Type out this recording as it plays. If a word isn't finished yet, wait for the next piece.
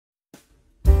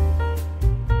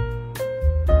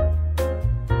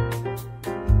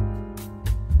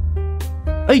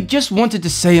I just wanted to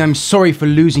say I'm sorry for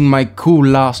losing my cool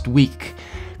last week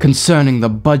concerning the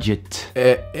budget.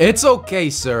 It's okay,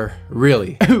 sir.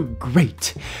 Really. Oh,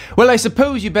 great. Well, I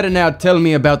suppose you better now tell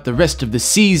me about the rest of the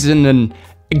season and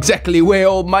exactly where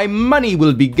all my money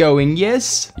will be going,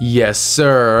 yes? Yes,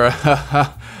 sir.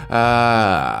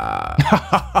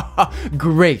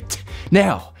 Great.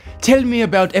 Now, tell me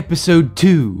about episode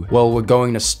 2. Well, we're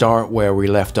going to start where we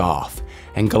left off.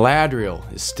 And Galadriel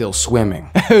is still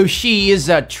swimming. Oh, she is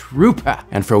a trooper.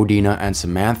 And Frodina and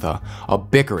Samantha are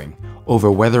bickering over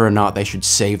whether or not they should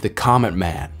save the Comet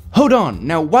Man. Hold on,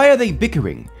 now why are they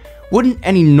bickering? Wouldn't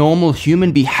any normal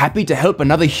human be happy to help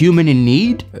another human in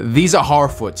need? These are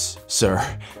Harfoots,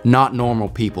 sir, not normal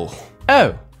people.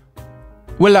 Oh.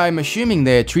 Well, I'm assuming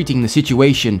they're treating the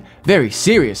situation very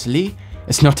seriously.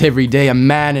 It's not every day a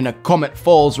man in a comet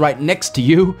falls right next to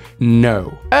you.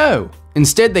 No. Oh.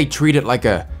 Instead, they treat it like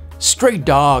a stray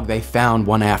dog they found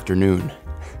one afternoon.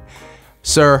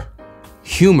 Sir,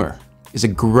 humor is a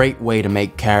great way to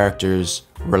make characters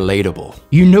relatable.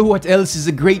 You know what else is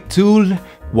a great tool?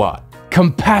 What?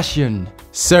 Compassion.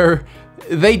 Sir,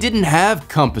 they didn't have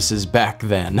compasses back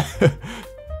then.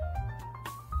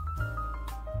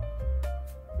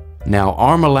 Now,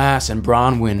 Armalas and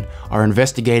Bronwyn are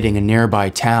investigating a nearby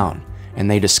town, and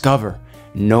they discover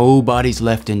nobody's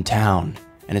left in town,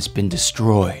 and it's been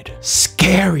destroyed.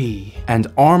 Scary. And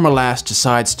Armalas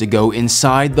decides to go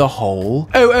inside the hole.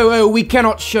 Oh, we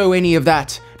cannot show any of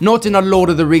that. Not in a Lord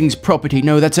of the Rings property.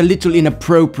 No, that's a little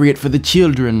inappropriate for the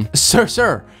children.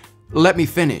 Sir, let me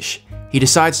finish. He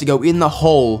decides to go in the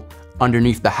hole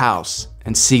underneath the house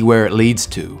and see where it leads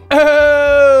to.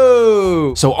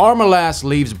 Oh! So Armalas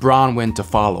leaves Bronwyn to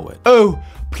follow it. Oh,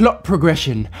 plot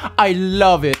progression. I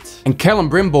love it. And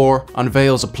Celebrimbor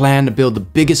unveils a plan to build the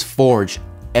biggest forge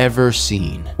ever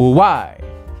seen. Why?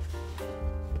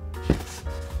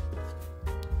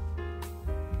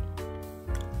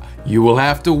 You will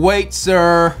have to wait,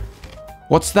 sir.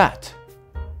 What's that?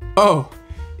 Oh,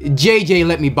 JJ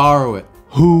let me borrow it.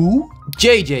 Who?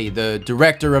 JJ, the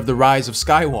director of The Rise of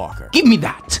Skywalker. Give me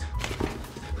that.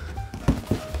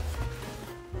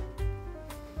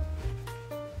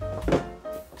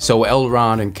 So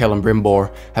Elrond and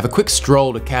Celebrimbor have a quick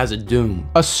stroll to Khazad-dûm.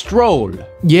 A stroll?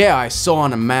 Yeah, I saw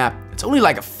on a map. It's only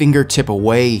like a fingertip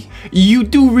away. You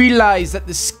do realize that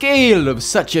the scale of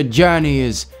such a journey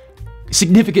is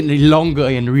significantly longer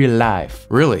in real life.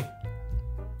 Really?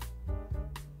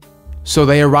 So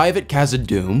they arrive at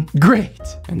Khazad-dûm. Great.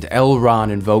 And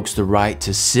Elrond invokes the right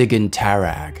to Sigyn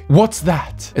Tarag. What's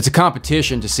that? It's a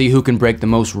competition to see who can break the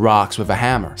most rocks with a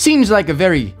hammer. Seems like a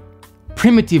very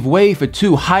primitive way for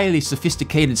two highly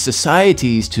sophisticated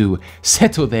societies to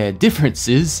settle their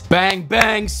differences. Bang,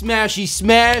 bang, smashy,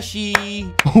 smashy.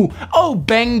 Oh,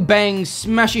 bang, bang,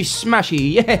 smashy,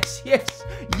 smashy.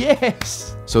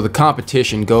 Yes. So the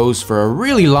competition goes for a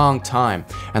really long time,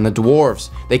 and the dwarves,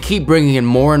 they keep bringing in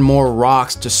more and more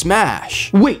rocks to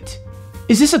smash. Wait,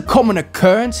 is this a common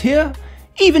occurrence here?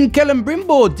 Even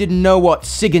Celebrimbor didn't know what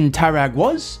Sigyn Tarag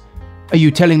was. Are you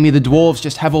telling me the dwarves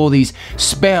just have all these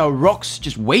spare rocks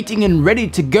just waiting and ready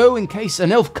to go in case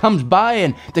an elf comes by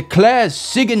and declares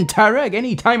Sigyn Tarag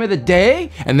any time of the day?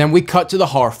 And then we cut to the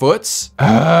Harfoots.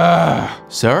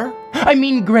 Sir? I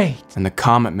mean, great. And the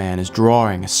Comet Man is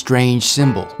drawing a strange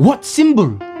symbol. What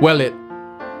symbol? Well,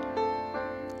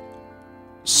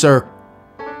 Sir,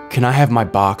 can I have my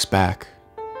box back?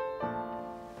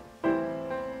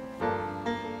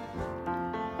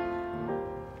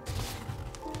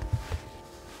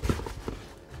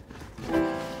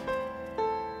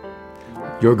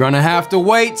 You're gonna have to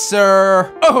wait,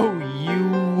 sir. Oh,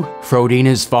 you.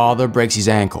 Frodina's father breaks his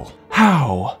ankle.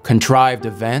 How? Contrived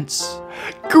events.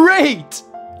 Great!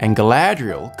 And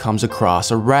Galadriel comes across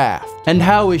a raft. And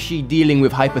how is she dealing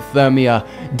with hypothermia,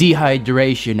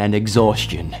 dehydration, and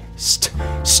exhaustion?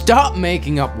 Stop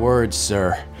making up words,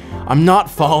 sir. I'm not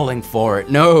falling for it.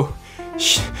 No.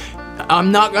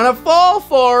 I'm not gonna fall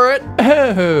for it.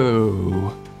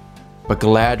 Oh. But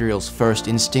Galadriel's first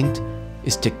instinct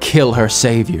is to kill her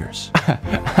saviors.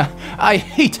 I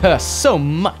hate her so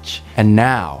much. And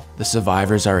now, the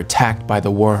survivors are attacked by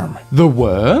the worm. The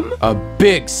worm? A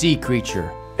big sea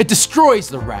creature. It destroys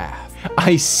the raft.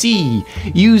 I see.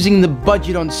 Using the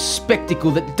budget on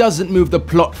spectacle that doesn't move the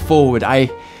plot forward.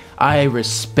 I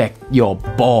respect your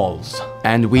balls.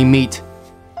 And we meet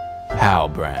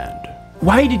Halbrand.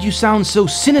 Why did you sound so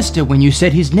sinister when you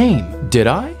said his name? Did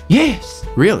I? Yes.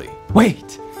 Really?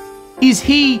 Wait. Is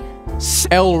he...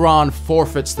 Elrond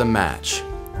forfeits the match,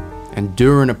 and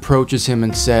Durin approaches him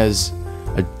and says,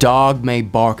 "A dog may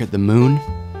bark at the moon,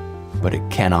 but it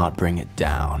cannot bring it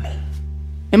down."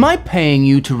 Am I paying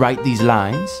you to write these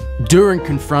lines? Durin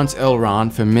confronts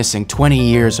Elrond for missing 20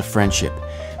 years of friendship,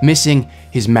 missing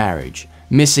his marriage,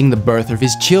 missing the birth of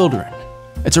his children.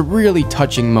 It's a really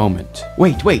touching moment.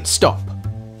 Wait, stop.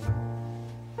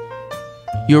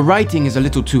 Your writing is a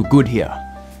little too good here.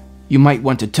 You might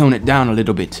want to tone it down a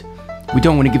little bit. We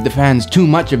don't want to give the fans too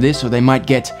much of this or they might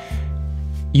get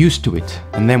used to it.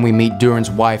 And then we meet Durin's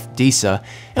wife, Disa,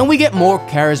 and we get more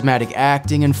charismatic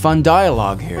acting and fun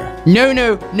dialogue here.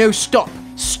 No, stop.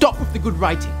 Stop with the good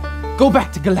writing. Go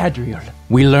back to Galadriel.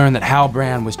 We learn that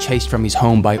Halbrand was chased from his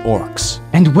home by orcs.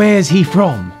 And where's he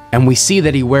from? And we see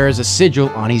that he wears a sigil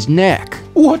on his neck.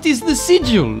 What is the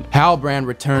sigil? Halbrand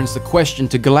returns the question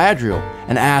to Galadriel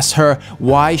and asks her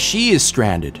why she is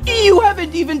stranded. You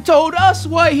haven't even told us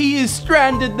why he is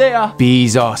stranded there.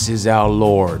 Bezos is our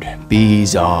lord.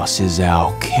 Bezos is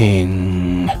our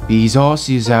king. Bezos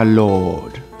is our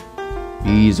lord.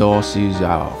 Bezos is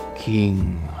our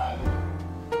king.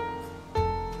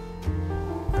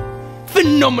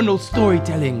 Phenomenal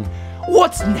storytelling.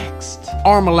 What's next?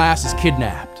 Armalas is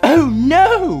kidnapped. Oh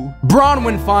no!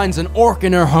 Bronwyn finds an orc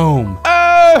in her home.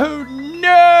 Oh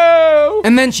no!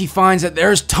 And then she finds that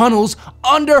there's tunnels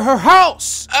under her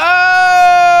house. Oh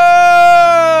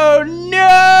no!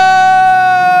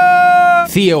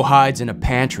 Theo hides in a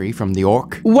pantry from the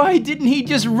orc. Why didn't he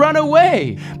just run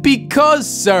away? Because,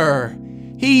 sir,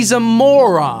 he's a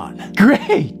moron.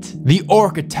 Great! The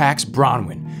orc attacks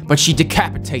Bronwyn, but she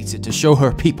decapitates it to show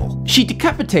her people. She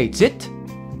decapitates it?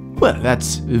 Well,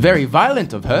 that's very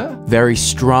violent of her. Very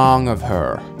strong of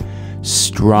her.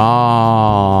 Strong.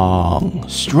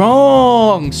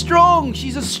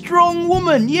 She's a strong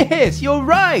woman. Yes, you're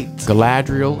right.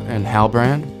 Galadriel and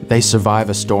Halbrand, they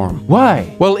survive a storm.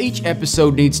 Why? Well, each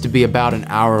episode needs to be about an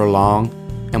hour long,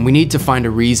 and we need to find a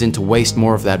reason to waste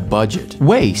more of that budget.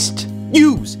 Waste?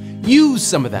 Use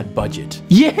some of that budget.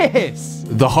 Yes.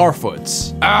 The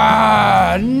Harfoots.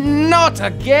 Not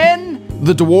again.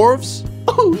 The dwarves.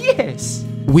 Oh, yes.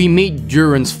 We meet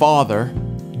Durin's father,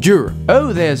 Dur.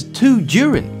 Oh, there's two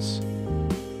Durins.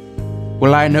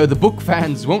 Well, I know the book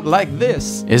fans won't like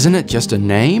this. Isn't it just a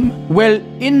name? Well,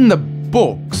 in the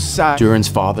books, Durin's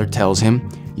father tells him,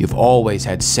 "You've always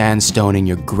had sandstone in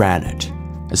your granite,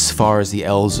 as far as the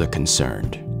elves are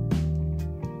concerned."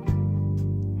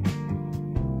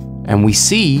 And we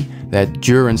see that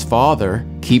Durin's father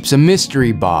keeps a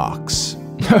mystery box.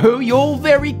 Oh, you're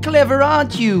very clever,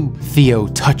 aren't you? Theo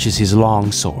touches his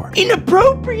longsword.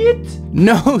 Inappropriate?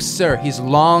 No, sir, his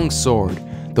longsword.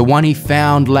 The one he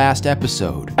found last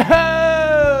episode.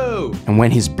 Oh! And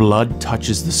when his blood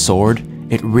touches the sword,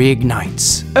 it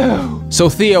reignites. Oh! So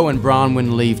Theo and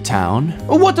Bronwyn leave town.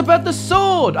 What about the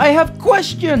sword? I have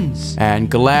questions. And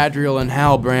Galadriel and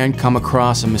Halbrand come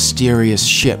across a mysterious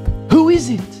ship. Who is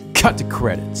it? Cut to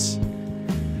credits.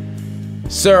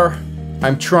 Sir,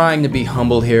 I'm trying to be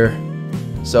humble here,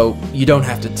 so you don't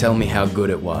have to tell me how good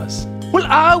it was. Well,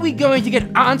 are we going to get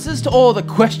answers to all the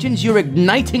questions you're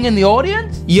igniting in the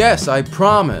audience? Yes, I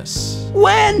promise.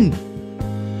 When?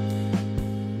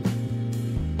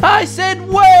 I said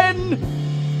when!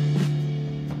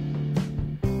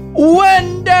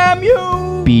 When, damn you!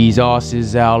 Bezos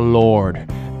is our lord.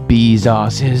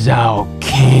 Bezos is our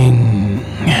king.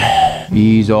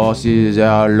 Bezos is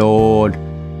our lord.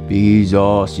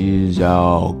 Bezos is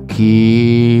our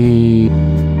king.